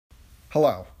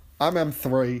Hello, I'm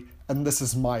M3, and this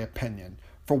is my opinion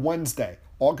for Wednesday,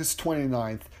 August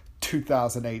 29th,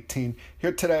 2018.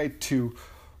 Here today to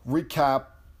recap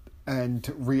and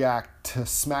react to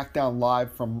Smackdown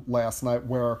Live from last night,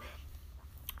 where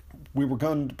we were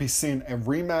going to be seeing a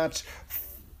rematch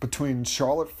between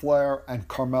Charlotte Flair and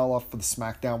Carmella for the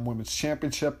Smackdown Women's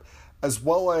Championship, as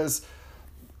well as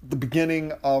the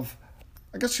beginning of,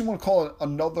 I guess you want to call it,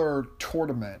 another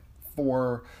tournament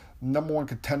for number one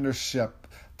contendership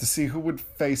to see who would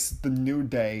face the New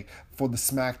Day for the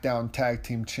SmackDown Tag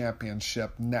Team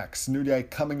Championship next. New Day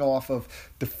coming off of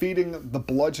defeating the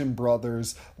Bludgeon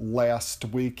Brothers last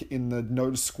week in the no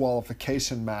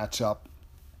disqualification matchup.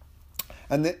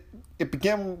 And it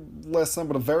began last night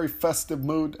with a very festive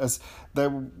mood as they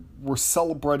were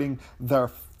celebrating their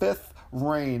fifth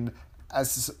reign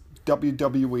as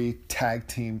WWE Tag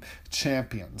Team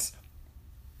Champions.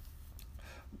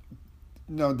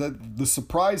 No, the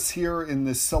surprise here in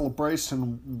this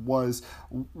celebration was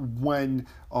when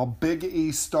Big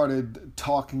E started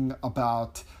talking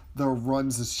about their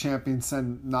runs as champions,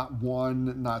 and not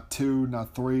one, not two,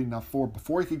 not three, not four.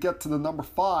 Before he could get to the number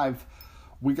 5,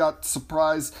 we got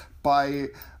surprised by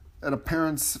an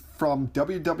appearance from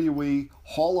WWE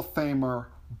Hall of Famer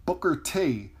Booker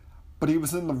T, but he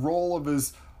was in the role of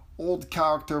his old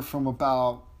character from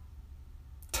about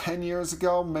 10 years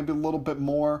ago, maybe a little bit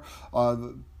more,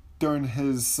 during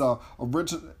his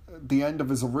the end of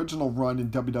his original run in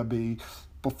WWE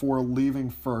before leaving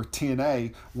for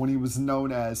TNA, when he was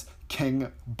known as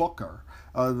King Booker.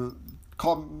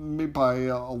 Caught me by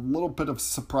a little bit of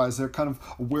surprise there, kind of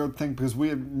a weird thing, because we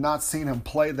had not seen him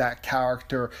play that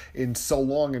character in so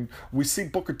long, and we see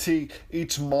Booker T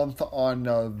each month on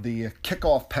the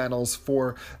kickoff panels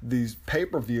for these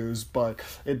pay-per-views, but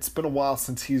it's been a while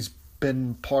since he's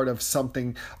been part of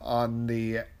something on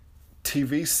the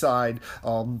TV side,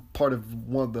 part of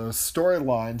one of the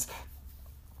storylines,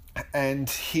 and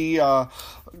he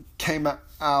came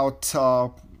out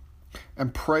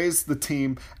and praised the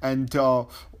team and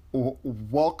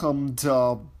welcomed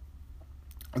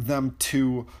them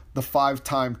to the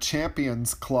 5-time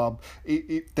Champions Club.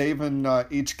 They even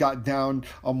each got down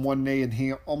on one knee, and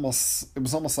it was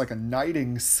almost like a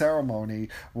knighting ceremony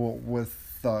with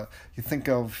you think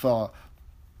of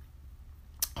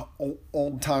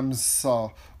old times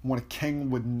when a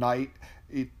king would knight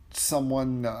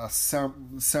someone,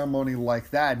 ceremony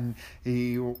like that, and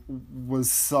he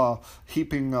was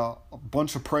heaping a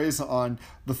bunch of praise on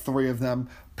the three of them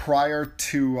prior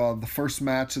to the first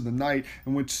match of the night,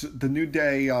 in which the New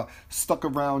Day stuck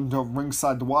around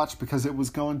ringside to watch because it was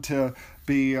going to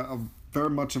be very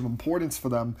much of importance for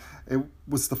them. It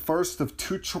was the first of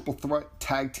 2 triple threat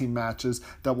tag team matches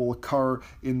that will occur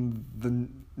in the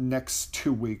next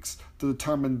 2 weeks to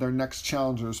determine their next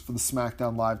challengers for the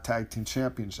SmackDown Live Tag Team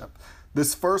Championship.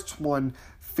 This first one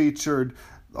featured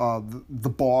the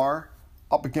Bar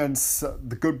up against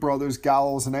the Good Brothers,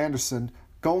 Gallows and Anderson,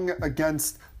 going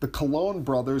against the Colon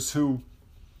Brothers, who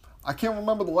I can't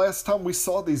remember the last time we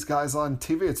saw these guys on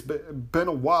TV. It's been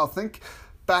a while. I think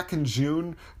back in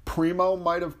June, Primo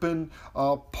might have been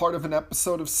part of an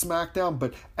episode of SmackDown,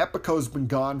 but Epico's been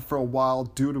gone for a while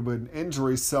due to an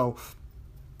injury, so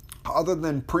other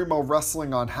than Primo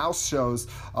wrestling on house shows,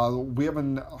 we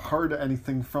haven't heard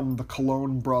anything from the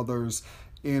Colon Brothers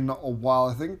in a while.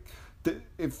 I think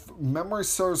if memory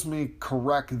serves me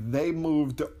correct, they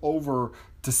moved over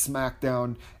to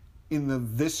SmackDown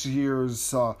in this year's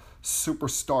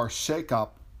Superstar Shakeup.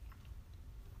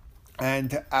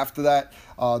 And after that,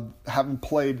 haven't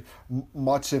played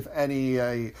much, if any,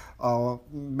 a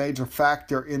major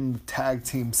factor in the tag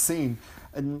team scene.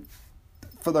 And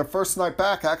for their first night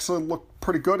back, actually looked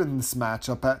pretty good in this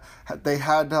matchup. They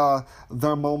had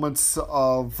their moments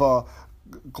of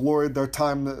glory, their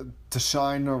time to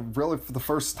shine. Really, for the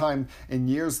first time in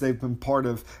years, they've been part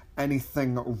of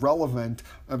anything relevant.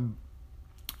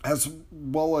 As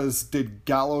well as did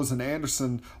Gallows and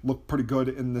Anderson look pretty good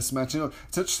in this match. You know,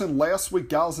 it's interesting, last week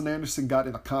Gallows and Anderson got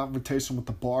in a confrontation with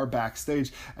the Bar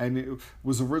backstage, and it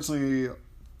was originally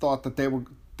thought that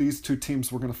these two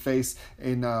teams were going to face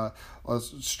in a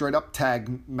straight-up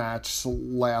tag match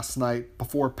last night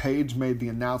before Paige made the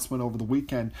announcement over the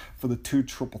weekend for the 2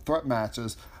 triple threat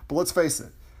matches. But let's face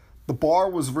it, the Bar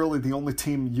was really the only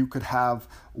team you could have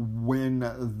win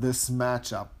this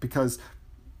matchup, because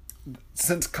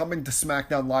since coming to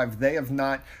SmackDown Live, they have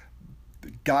not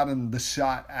gotten the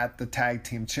shot at the Tag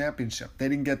Team Championship. They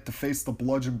didn't get to face the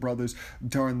Bludgeon Brothers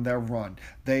during their run.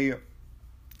 They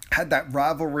had that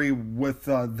rivalry with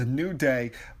the New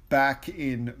Day, back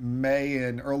in May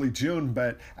and early June,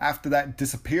 but after that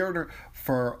disappeared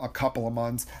for a couple of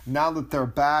months. Now that they're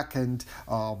back and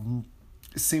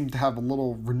seem to have a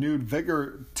little renewed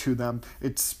vigor to them,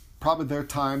 it's probably their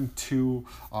time to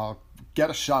get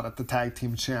a shot at the tag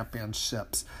team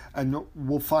championships. And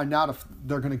we'll find out if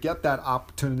they're going to get that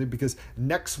opportunity, because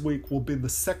next week will be the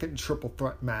second triple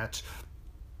threat match.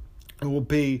 It will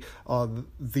be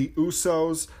the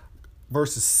Usos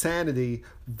versus Sanity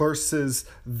versus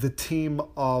the team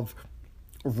of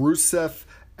Rusev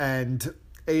and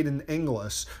Aiden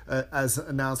English, as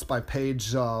announced by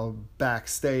Paige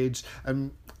backstage.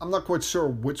 And I'm not quite sure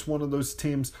which one of those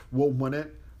teams will win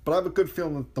it, but I have a good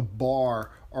feeling that the Bar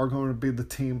are going to be the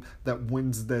team that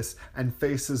wins this and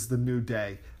faces the New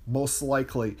Day, most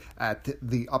likely at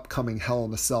the upcoming Hell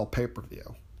in a Cell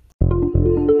pay-per-view.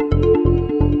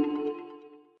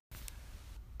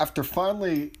 After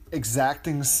finally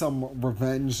exacting some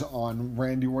revenge on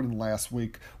Randy Orton last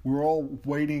week, we were all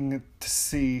waiting to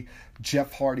see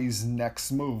Jeff Hardy's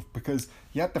next move, because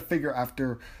you have to figure,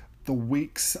 after the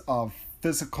weeks of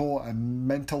physical and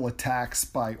mental attacks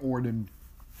by Orton,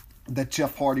 that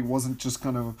Jeff Hardy wasn't just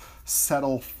going to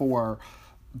settle for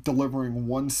delivering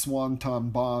one swanton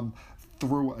bomb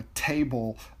through a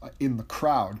table in the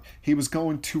crowd. He was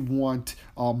going to want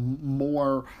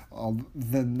more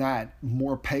than that,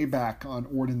 more payback on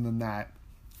Orton than that,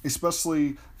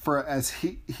 especially for, as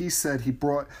he said,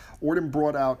 Orton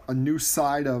brought out a new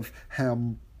side of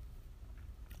him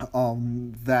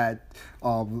that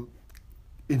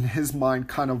in his mind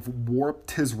kind of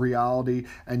warped his reality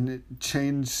and it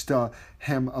changed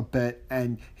him a bit,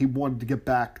 and he wanted to get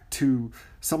back to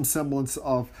some semblance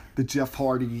of the Jeff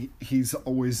Hardy he's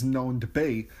always known to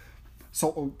be.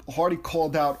 So Hardy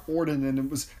called out Orton, and it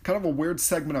was kind of a weird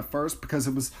segment at first, because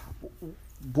it was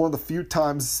one of the few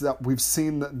times that we've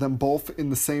seen them both in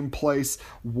the same place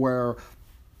where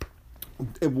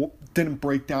it didn't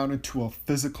break down into a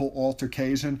physical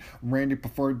altercation. Randy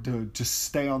preferred to just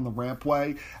stay on the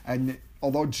rampway, and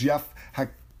although Jeff had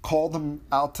called him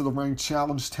out to the ring,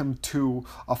 challenged him to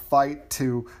a fight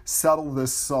to settle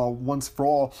this once for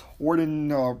all,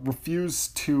 Orton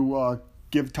refused to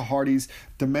give to Hardy's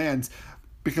demands,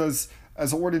 because,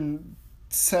 as Orton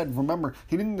said, remember,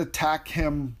 he didn't attack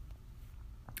him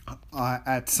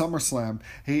at SummerSlam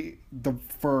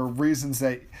for reasons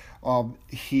that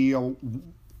he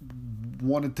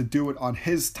wanted to do it on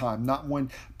his time, not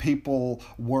when people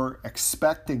were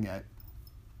expecting it.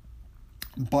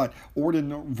 But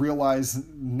Orton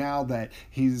realized now that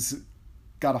he's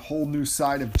got a whole new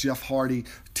side of Jeff Hardy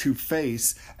to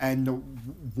face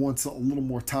and wants a little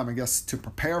more time, I guess, to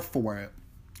prepare for it.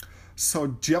 So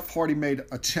Jeff Hardy made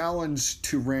a challenge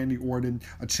to Randy Orton,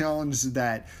 a challenge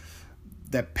that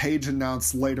Paige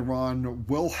announced later on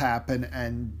will happen,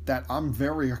 and that I'm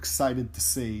very excited to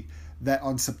see, that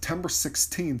on September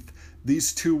 16th,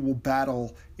 these two will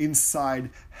battle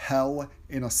inside Hell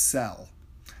in a Cell.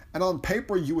 And on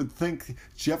paper, you would think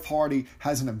Jeff Hardy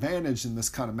has an advantage in this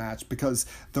kind of match, because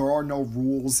there are no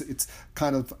rules. It's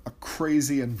kind of a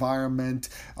crazy environment.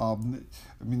 I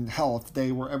mean, hell, if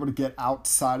they were able to get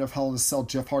outside of Hell in a Cell,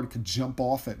 Jeff Hardy could jump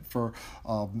off it for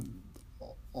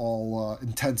all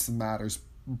intents and matters.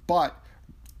 But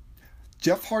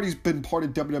Jeff Hardy's been part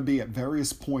of WWE at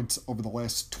various points over the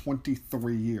last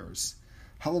 23 years.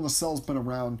 Hell in a Cell's been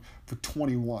around for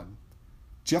 21.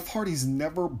 Jeff Hardy's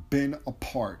never been a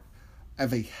part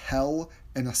of a Hell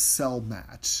in a Cell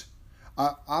match.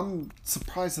 I'm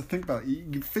surprised to think about it.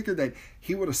 You figure that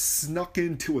he would have snuck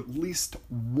into at least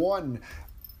one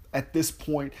at this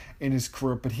point in his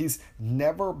career, but he's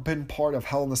never been part of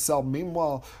Hell in a Cell.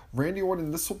 Meanwhile, Randy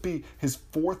Orton, this will be his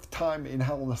fourth time in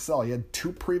Hell in a Cell. He had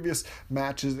two previous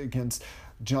matches against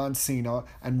John Cena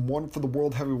and one for the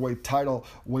World Heavyweight title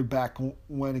way back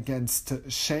when against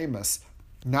Sheamus.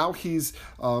 Now he's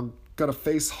got to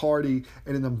face Hardy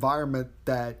in an environment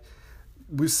that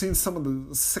we've seen some of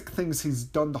the sick things he's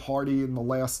done to Hardy in the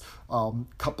last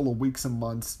couple of weeks and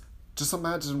months. Just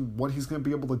imagine what he's going to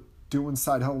be able to do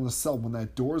inside Hell in a Cell when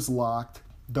that door's locked.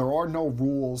 There are no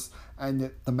rules,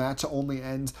 and the match only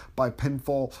ends by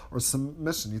pinfall or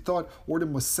submission. You thought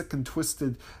Orton was sick and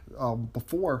twisted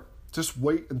before. Just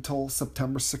wait until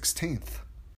September 16th.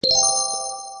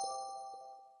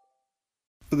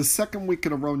 For the second week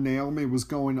in a row, Naomi was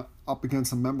going up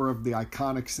against a member of the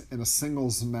Iconics in a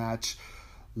singles match.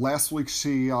 Last week,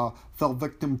 she fell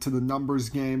victim to the numbers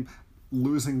game,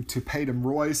 losing to Peyton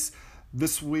Royce.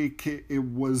 This week, it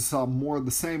was more of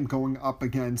the same, going up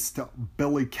against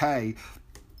Billie Kay.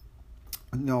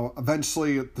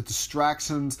 Eventually, the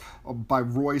distractions by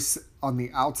Royce on the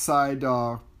outside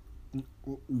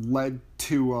led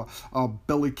to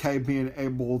Billie Kay being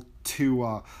able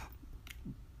to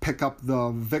pick up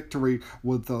the victory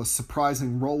with a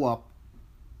surprising roll-up,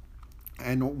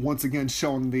 and once again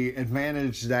showing the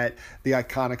advantage that the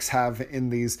Iconics have in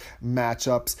these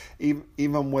matchups,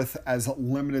 even with as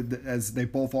limited as they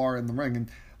both are in the ring. And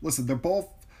listen, they're both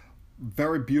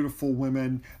very beautiful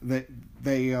women.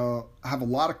 They have a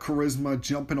lot of charisma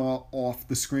jumping off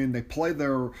the screen. They play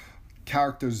their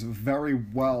characters very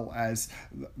well as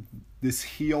this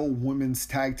heel women's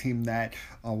tag team that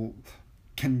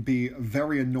can be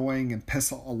very annoying and piss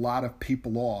a lot of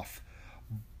people off.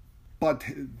 But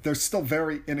they're still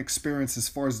very inexperienced as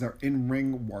far as their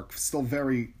in-ring work, still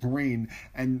very green.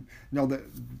 And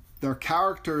their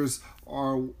characters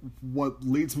are what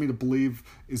leads me to believe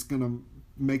is going to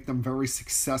make them very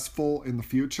successful in the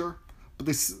future. But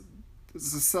as I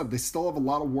said, they still have a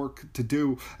lot of work to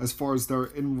do as far as their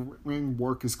in-ring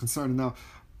work is concerned. Now,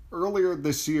 earlier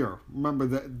this year, remember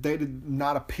that they did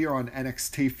not appear on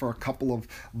NXT for a couple of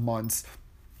months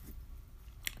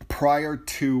prior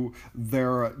to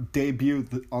their debut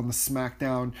on the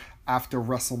Smackdown after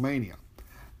WrestleMania.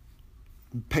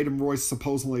 Peyton Royce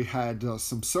supposedly had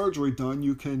some surgery done.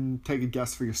 You can take a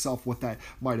guess for yourself what that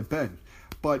might have been.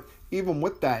 But even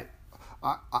with that,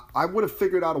 I would have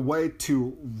figured out a way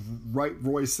to write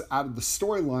Royce out of the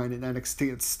storyline in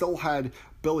NXT. It still had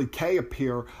Billie Kay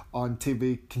appear on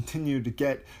TV, continue to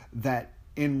get that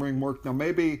in-ring work. Now,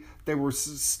 maybe they were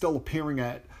still appearing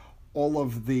at all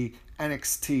of the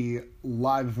NXT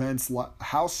live events,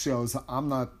 house shows. I'm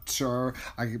not sure.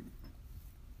 I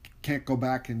can't go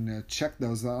back and check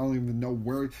those. I don't even know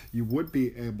where you would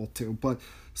be able to. But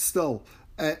still,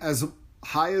 as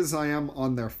high as I am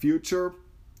on their future,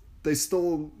 they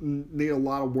still need a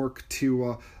lot of work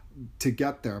to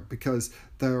get there, because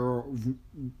their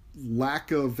lack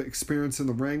of experience in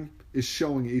the ring is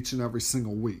showing each and every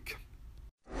single week.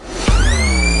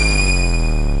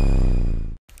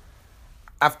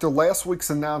 After last week's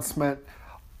announcement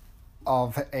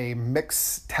of a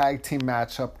mixed tag team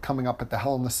matchup coming up at the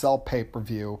Hell in a Cell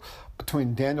pay-per-view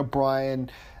between Daniel Bryan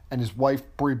and his wife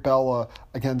Brie Bella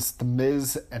against The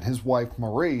Miz and his wife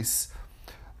Maurice,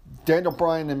 Daniel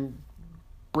Bryan and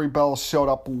Brie Bella showed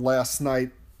up last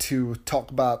night to talk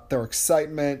about their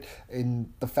excitement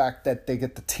and the fact that they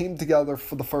get the team together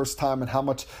for the first time and how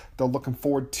much they're looking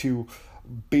forward to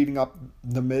beating up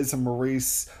The Miz and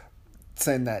Maurice,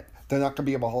 saying that they're not going to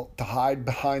be able to hide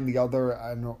behind the other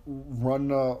and run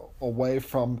away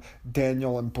from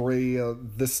Daniel and Brie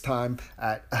this time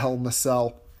at Hell in a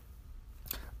Cell.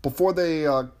 Before they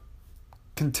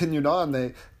continued on,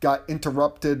 they got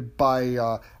interrupted by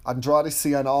Andrade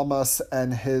Cien Almas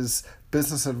and his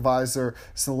business advisor,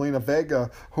 Selena Vega,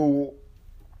 who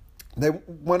they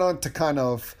went on to kind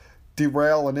of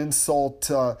derail and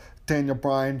insult Daniel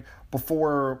Bryan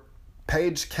before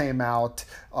Paige came out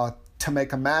to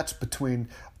make a match between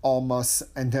Almas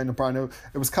and Daniel Bryan.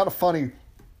 It was kind of funny.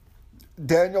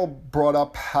 Daniel brought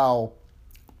up how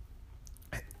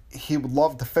he would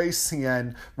love to face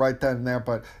Cien right then and there,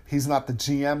 but he's not the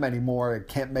GM anymore.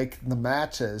 He can't make the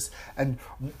matches. And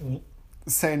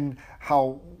saying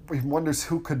how he wonders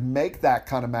who could make that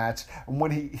kind of match. And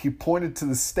when he pointed to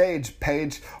the stage,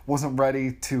 Paige wasn't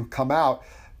ready to come out.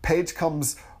 Paige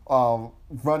comes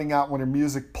running out when her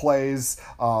music plays,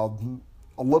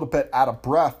 a little bit out of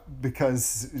breath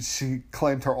because she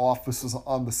claimed her office was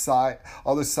on the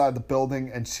other side of the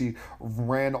building, and she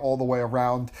ran all the way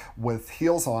around with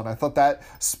heels on. I thought that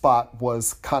spot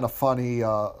was kind of funny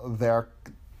there.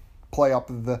 Play up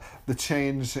the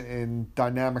change in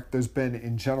dynamic there's been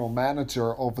in general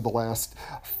manager over the last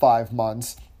 5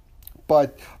 months.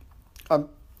 But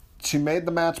she made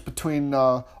the match between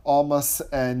Almas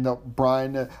and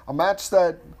Bryan, a match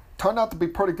that turned out to be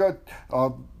pretty good,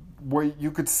 where you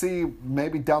could see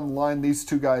maybe down the line these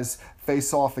two guys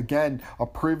face off again, a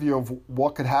preview of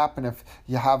what could happen if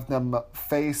you have them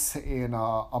face in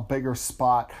a bigger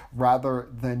spot rather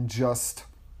than just,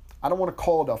 I don't want to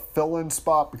call it a fill-in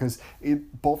spot because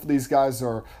both of these guys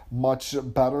are much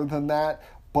better than that,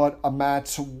 but a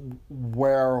match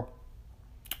where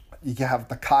you have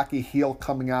the cocky heel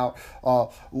coming out,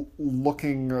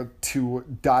 looking to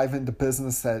dive into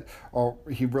business that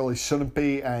he really shouldn't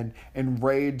be, and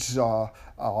enrage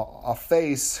a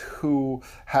face who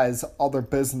has other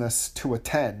business to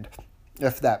attend,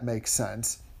 if that makes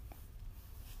sense.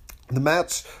 The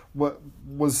match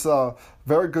was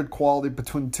very good quality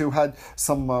between the two, had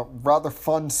some rather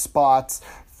fun spots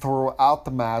throughout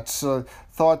the match.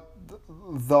 Thought,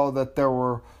 though, that there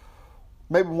were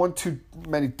maybe one too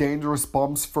many dangerous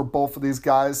bumps for both of these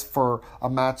guys for a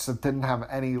match that didn't have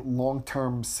any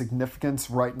long-term significance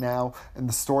right now in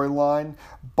the storyline.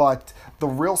 But the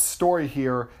real story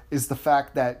here is the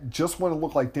fact that just when it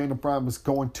looked like Daniel Bryan was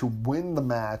going to win the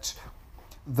match,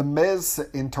 The Miz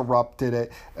interrupted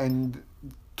it and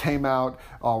came out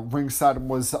ringside and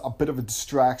was a bit of a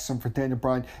distraction for Daniel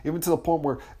Bryan, even to the point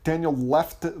where Daniel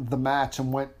left the match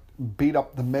and went beat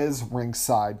up The Miz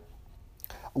ringside,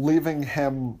 leaving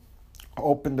him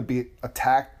open to be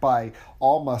attacked by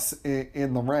Almas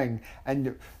in the ring.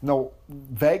 And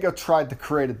Vega tried to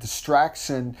create a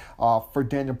distraction for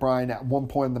Daniel Bryan at one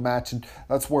point in the match, and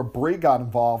that's where Brie got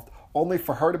involved, only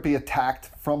for her to be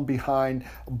attacked from behind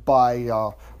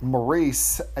by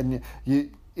Maurice. And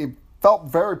it felt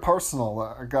very personal.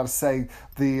 I gotta say,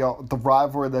 the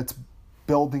rivalry that's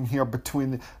building here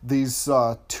between these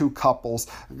two couples,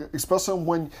 especially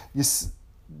when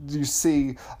you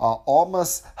see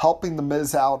Almas helping The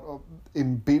Miz out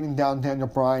in beating down Daniel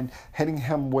Bryan, hitting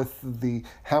him with the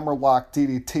hammerlock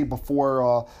DDT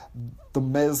before The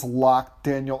Miz locked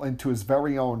Daniel into his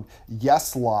very own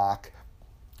yes lock.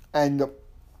 And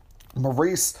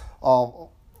Maurice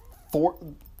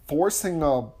forcing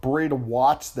Brie to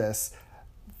watch this,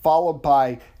 followed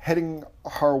by hitting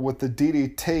her with the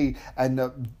DDT,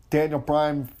 and Daniel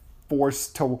Bryan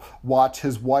forced to watch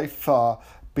his wife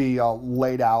be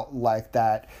laid out like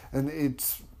that. And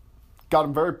it's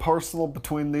gotten very personal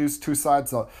between these two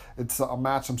sides. It's a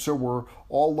match I'm sure we're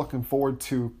all looking forward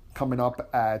to coming up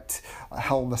at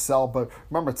Hell in a Cell. But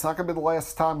remember, it's not going to be the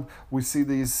last time we see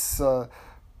these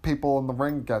people in the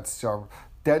ring against each other.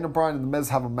 Daniel Bryan and The Miz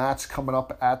have a match coming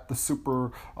up at the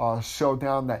Super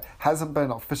Showdown that hasn't been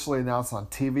officially announced on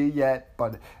TV yet,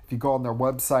 but if you go on their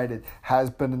website, it has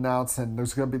been announced, and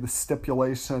there's going to be the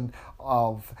stipulation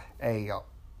of a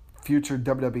future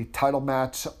WWE title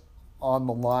match on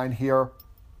the line here,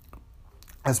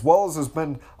 as well as there's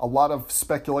been a lot of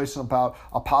speculation about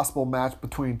a possible match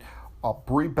between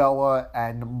Brie Bella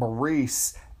and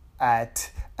Maurice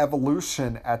at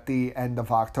Evolution at the end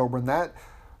of October, and that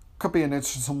could be an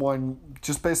interesting one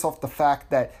just based off the fact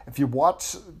that if you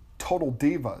watch Total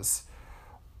Divas,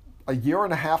 a year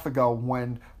and a half ago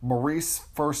when Maurice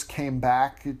first came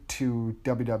back to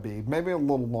WWE, maybe a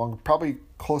little longer, probably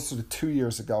closer to 2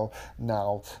 years ago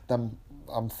now, then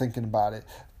I'm thinking about it,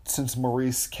 since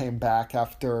Maurice came back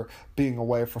after being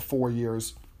away for 4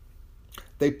 years,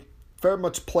 they very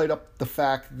much played up the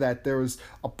fact that there was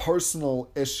a personal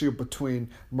issue between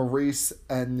Maurice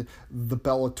and the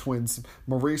Bella Twins.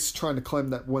 Maurice trying to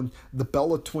claim that when the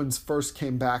Bella Twins first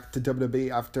came back to WWE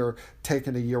after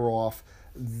taking a year off,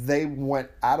 they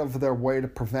went out of their way to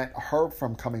prevent her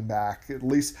from coming back. At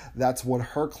least that's what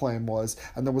her claim was.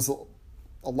 And there was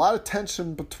a lot of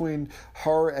tension between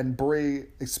her and Brie,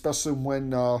 especially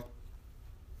when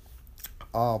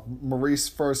Maurice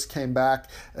first came back,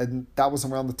 and that was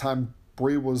around the time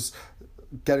Brie was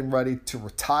getting ready to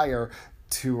retire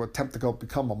to attempt to go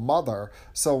become a mother.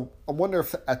 So I wonder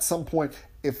if at some point,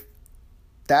 if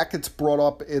that gets brought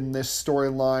up in this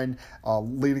storyline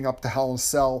leading up to Hell in a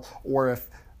Cell, or if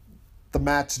the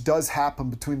match does happen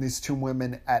between these two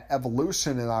women at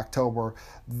Evolution in October,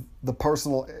 the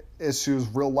personal issues,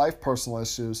 real life personal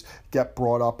issues, get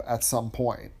brought up at some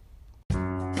point.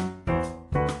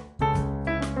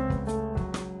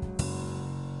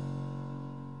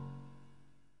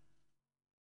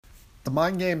 The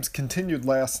mind games continued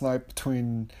last night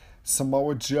between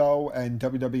Samoa Joe and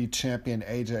WWE Champion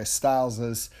AJ Styles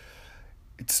as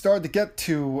it started to get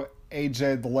to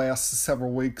AJ the last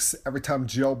several weeks. Every time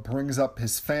Joe brings up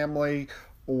his family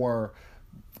or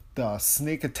the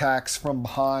sneak attacks from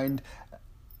behind,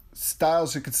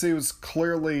 Styles, you could see, was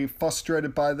clearly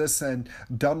frustrated by this and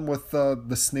done with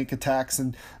the sneak attacks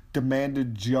and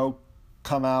demanded Joe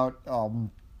come out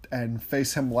and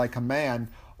face him like a man.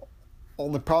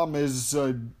 Only problem is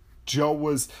Joe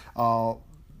was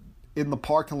in the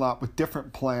parking lot with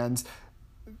different plans,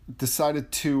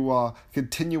 decided to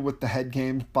continue with the head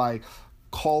games by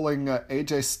calling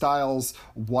AJ Styles'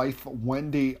 wife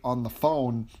Wendy on the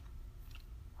phone,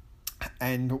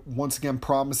 and once again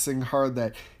promising her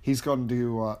that he's going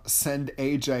to send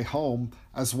AJ home,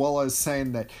 as well as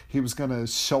saying that he was going to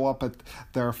show up at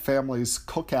their family's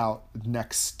cookout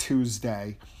next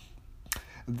Tuesday.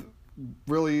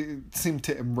 Really seemed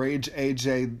to enrage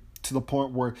AJ to the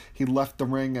point where he left the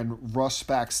ring and rushed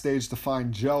backstage to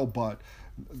find Joe, but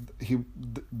he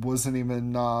wasn't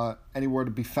even anywhere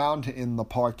to be found in the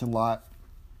parking lot.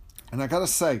 And I gotta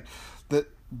say that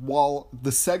while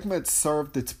the segment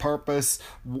served its purpose,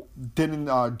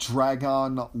 didn't drag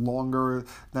on longer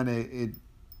than it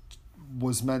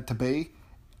was meant to be,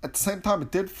 at the same time,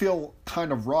 it did feel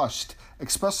kind of rushed,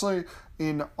 especially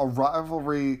in a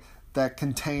rivalry that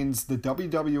contains the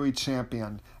WWE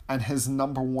Champion and his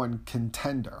number one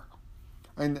contender.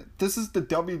 And this is the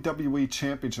WWE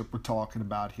Championship we're talking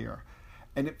about here.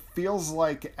 And it feels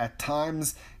like at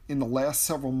times in the last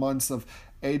several months of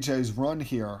AJ's run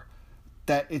here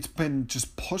that it's been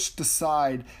just pushed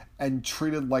aside and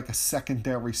treated like a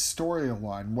secondary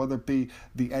storyline, whether it be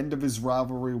the end of his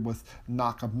rivalry with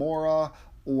Nakamura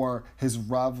or his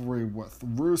rivalry with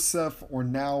Rusev or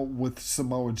now with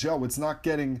Samoa Joe. It's not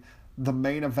getting the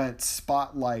main event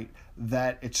spotlight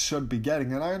that it should be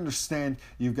getting. And I understand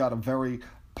you've got a very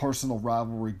personal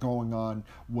rivalry going on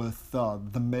with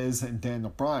The Miz and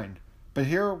Daniel Bryan. But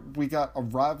here we got a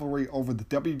rivalry over the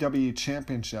WWE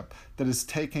Championship that is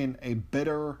taking a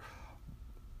bitter,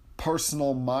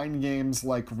 personal mind games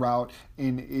like route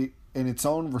in its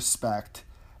own respect,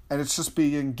 and it's just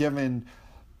being given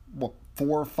 4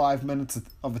 or 5 minutes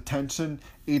of attention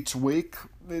each week.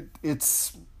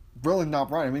 It's really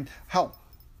not right. I mean, hell,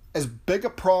 as big a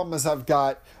problem as I've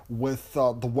got with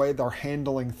the way they're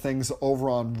handling things over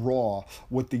on Raw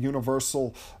with the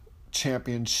Universal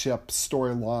Championship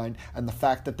storyline and the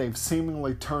fact that they've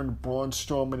seemingly turned Braun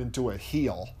Strowman into a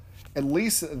heel, at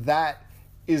least that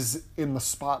is in the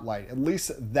spotlight. At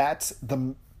least that's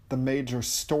the major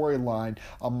storyline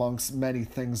amongst many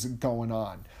things going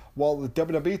on. While the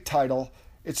WWE title,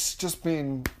 it's just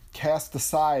being cast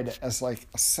aside as like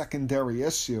a secondary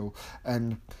issue,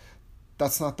 and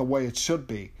that's not the way it should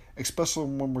be, especially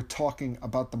when we're talking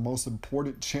about the most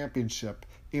important championship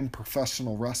in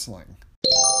professional wrestling.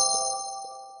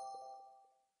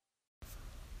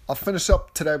 I'll finish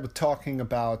up today with talking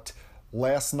about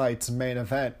last night's main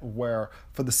event, where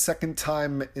for the second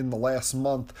time in the last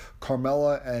month,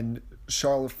 Carmella and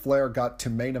Charlotte Flair got to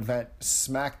main event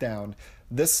Smackdown,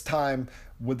 this time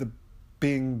with it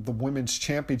being the Women's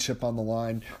Championship on the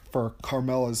line for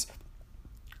Carmella's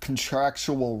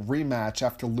contractual rematch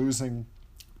after losing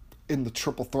in the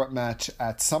triple threat match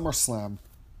at SummerSlam.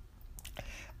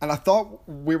 And I thought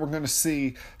we were going to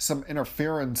see some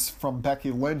interference from Becky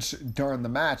Lynch during the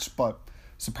match, but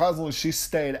surprisingly she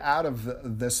stayed out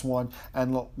of this one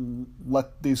and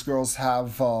let these girls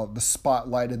have the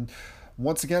spotlight. And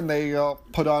once again, they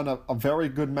put on a very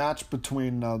good match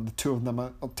between the two of them.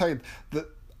 I'll tell you, the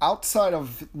outside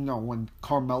of when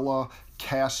Carmella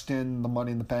cashed in the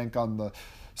Money in the Bank on the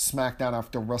SmackDown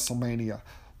after WrestleMania,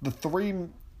 the three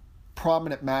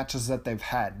prominent matches that they've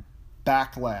had,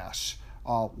 Backlash,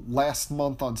 last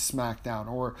month on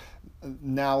SmackDown, or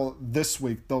now this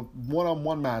week, the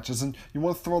one-on-one matches, and you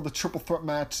want to throw the triple threat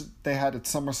match they had at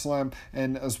SummerSlam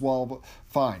in as well, but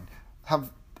fine,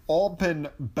 have all been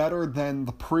better than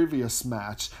the previous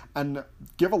match, and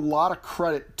give a lot of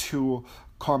credit to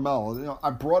Carmella. I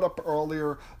brought up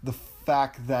earlier the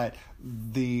fact that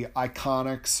the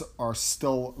Iconics are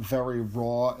still very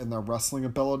raw in their wrestling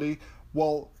ability.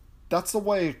 Well, that's the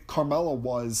way Carmella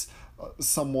was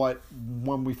somewhat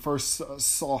when we first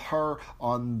saw her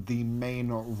on the main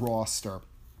roster.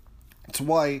 It's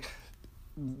why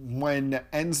when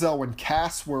Enzo and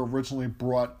Cass were originally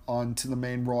brought onto the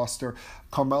main roster,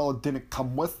 Carmella didn't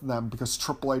come with them because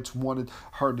Triple H wanted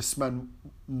her to spend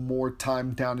more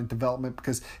time down in development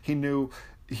because he knew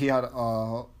he had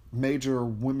a major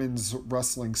women's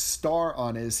wrestling star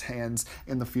on his hands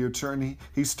in the future, and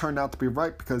he's turned out to be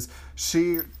right because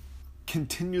she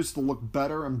continues to look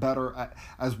better and better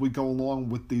as we go along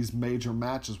with these major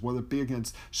matches, whether it be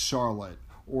against Charlotte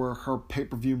or her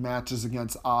pay-per-view matches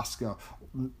against Asuka,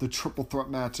 the triple threat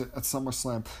match at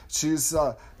SummerSlam. She's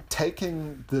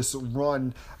taking this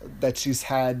run that she's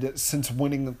had since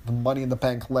winning the Money in the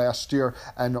Bank last year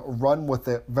and run with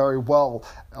it very well,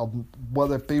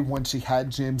 whether it be when she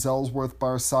had James Ellsworth by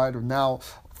her side or now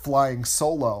flying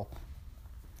solo.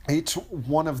 Each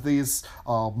one of these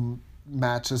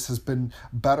matches has been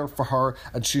better for her,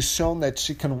 and she's shown that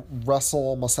she can wrestle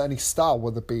almost any style,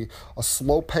 whether it be a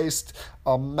slow-paced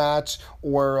match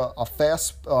or a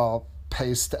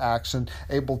fast-paced action,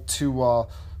 able to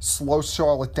slow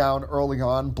Charlotte down early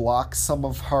on, block some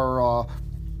of her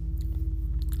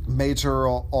major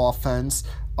offense,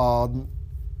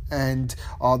 and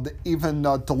even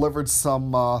delivered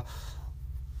some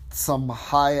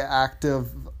high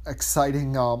active,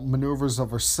 exciting maneuvers of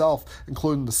herself,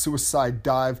 including the suicide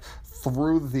dive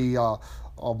through the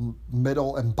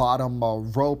middle and bottom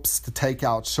ropes to take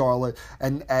out Charlotte,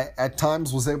 and at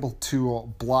times was able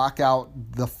to block out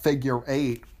the figure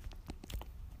eight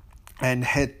and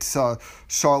hit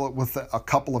Charlotte with a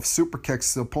couple of super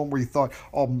kicks to the point where you thought,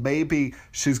 oh, maybe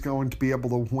she's going to be able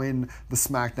to win the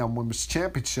SmackDown Women's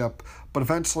Championship. But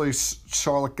eventually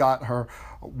Charlotte got her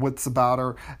wits about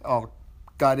her,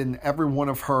 got in every one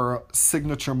of her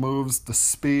signature moves, the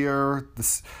spear,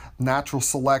 the natural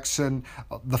selection,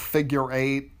 the figure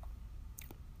eight.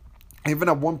 Even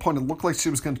at one point, it looked like she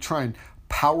was going to try and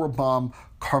powerbomb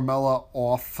Carmella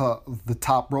off the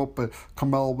top rope, but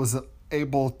Carmella was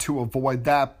able to avoid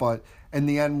that, but in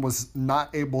the end was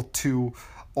not able to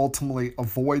ultimately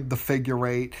avoid the figure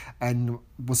eight and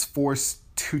was forced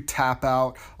to tap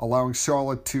out, allowing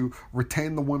Charlotte to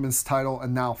retain the women's title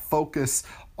and now focus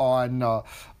on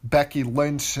Becky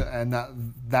Lynch and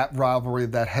that rivalry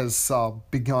that has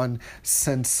begun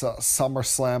since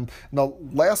SummerSlam. Now,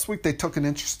 last week they took an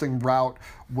interesting route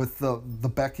with the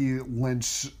Becky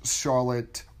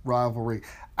Lynch-Charlotte rivalry.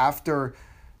 After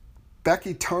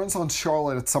Becky turns on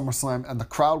Charlotte at SummerSlam, and the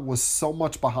crowd was so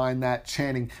much behind that,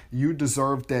 chanting, "You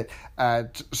deserved it,"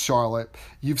 at Charlotte.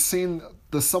 You've seen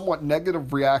the somewhat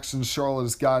negative reactions Charlotte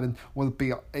has gotten, whether it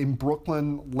be in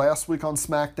Brooklyn last week on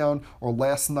SmackDown or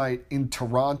last night in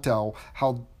Toronto,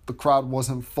 how the crowd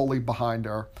wasn't fully behind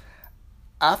her.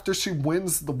 After she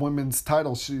wins the women's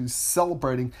title, she's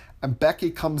celebrating, and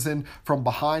Becky comes in from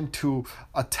behind to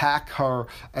attack her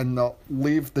and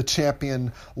leave the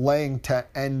champion laying to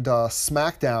end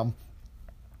SmackDown.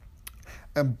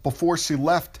 And before she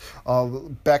left,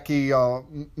 Becky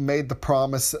made the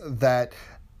promise that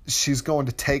she's going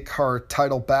to take her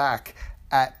title back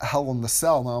at Hell in the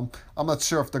Cell. Now, I'm not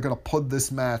sure if they're going to put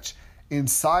this match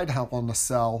inside Hell in the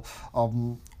Cell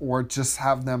or just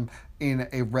have them in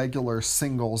a regular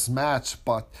singles match,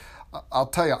 but I'll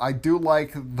tell you, I do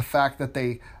like the fact that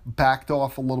they backed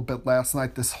off a little bit last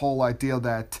night, this whole idea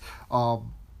that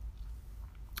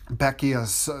Becky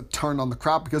has turned on the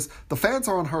crowd, because the fans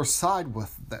are on her side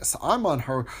with this. I'm on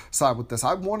her side with this.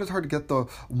 I wanted her to get the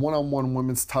one-on-one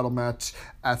women's title match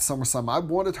at SummerSlam. I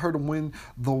wanted her to win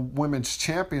the women's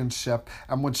championship,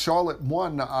 and when Charlotte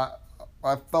won,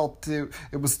 I felt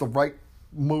it was the right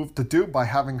move to do by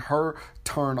having her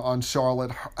turn on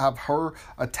Charlotte, have her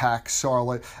attack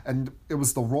Charlotte, and it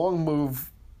was the wrong move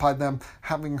by them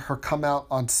having her come out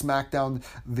on SmackDown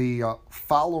the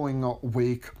following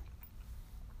week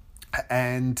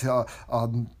and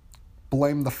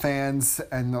blame the fans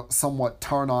and somewhat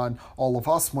turn on all of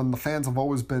us, when the fans have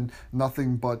always been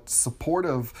nothing but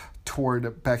supportive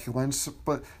toward Becky Lynch.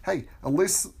 But hey, at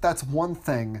least that's one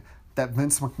thing that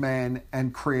Vince McMahon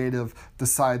and creative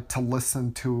decide to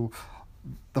listen to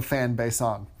the fan base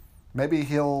on. Maybe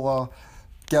he'll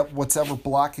get what's ever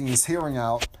blocking his hearing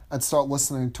out and start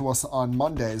listening to us on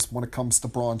Mondays when it comes to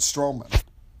Braun Strowman.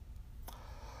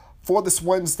 For this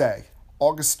Wednesday,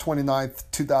 August 29th,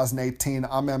 2018,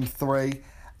 I'm M3,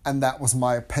 and that was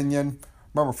my opinion.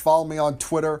 Remember, follow me on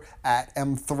Twitter at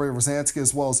M3Rosansky,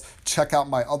 as well as check out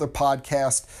my other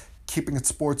podcast, Keeping It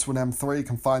Sports with M3. You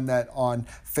can find that on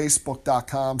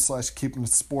Facebook.com/Keeping It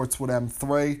Sports with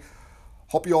M3.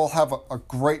 Hope you all have a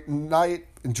great night.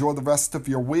 Enjoy the rest of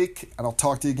your week, and I'll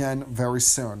talk to you again very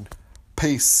soon.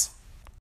 Peace.